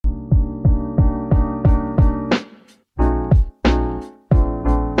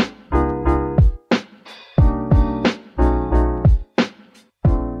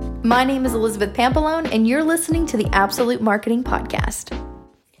My name is Elizabeth Pampalone, and you're listening to the Absolute Marketing Podcast.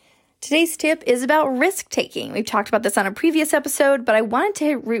 Today's tip is about risk-taking. We've talked about this on a previous episode, but I wanted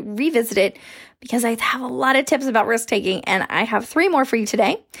to revisit it because I have a lot of tips about risk-taking, and I have 3 more for you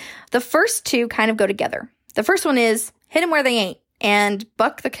today. The first 2 kind of go together. The first one is hit them where they ain't and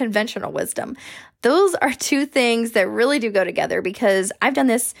buck the conventional wisdom. Those are 2 things that really do go together because I've done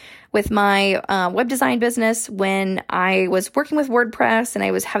this with my web design business when I was working with WordPress and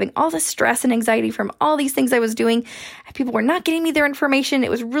I was having all the stress and anxiety from all these things I was doing. And people were not getting me their information. It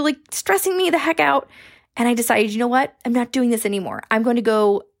was really stressing me the heck out. And I decided, you know what? I'm not doing this anymore. I'm going to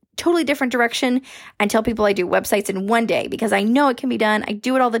go totally different direction and tell people I do websites in one day because I know it can be done. I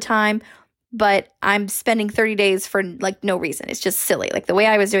do it all the time. But I'm spending 30 days for no reason. It's just silly. The way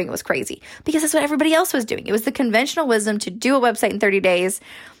I was doing it was crazy because that's what everybody else was doing. It was the conventional wisdom to do a website in 30 days.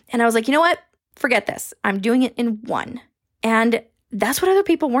 And I was like, you know what? Forget this. I'm doing it in 1. And that's what other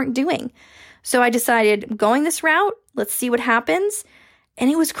people weren't doing. So I decided going this route, let's see what happens.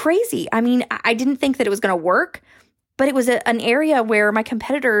 And it was crazy. I mean, I didn't think that it was going to work. But it was an area where my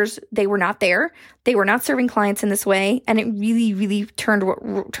competitors, they were not there. They were not serving clients in this way. And it really, really turned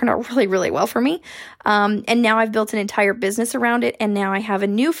out really, really well for me. And now I've built an entire business around it. And now I have a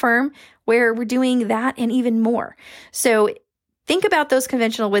new firm where we're doing that and even more. So think about those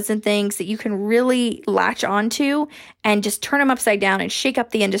conventional wisdom things that you can really latch onto and just turn them upside down and shake up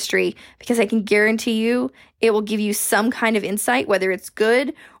the industry because I can guarantee you it will give you some kind of insight, whether it's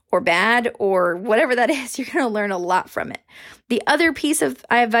good or bad, or whatever that is, you're going to learn a lot from it. The other piece of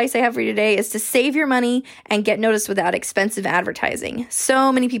advice I have for you today is to save your money and get noticed without expensive advertising.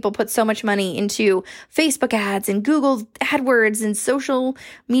 So many people put so much money into Facebook ads and Google AdWords and social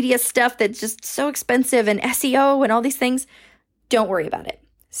media stuff that's just so expensive and SEO and all these things. Don't worry about it.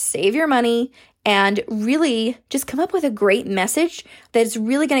 Save your money and really just come up with a great message that's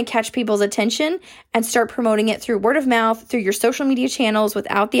really going to catch people's attention and start promoting it through word of mouth, through your social media channels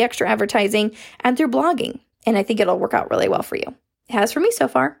without the extra advertising, and through blogging. And I think it'll work out really well for you. It has for me so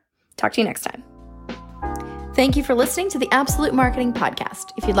far. Talk to you next time. Thank you for listening to the Absolute Marketing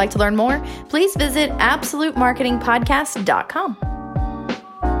Podcast. If you'd like to learn more, please visit absolutemarketingpodcast.com.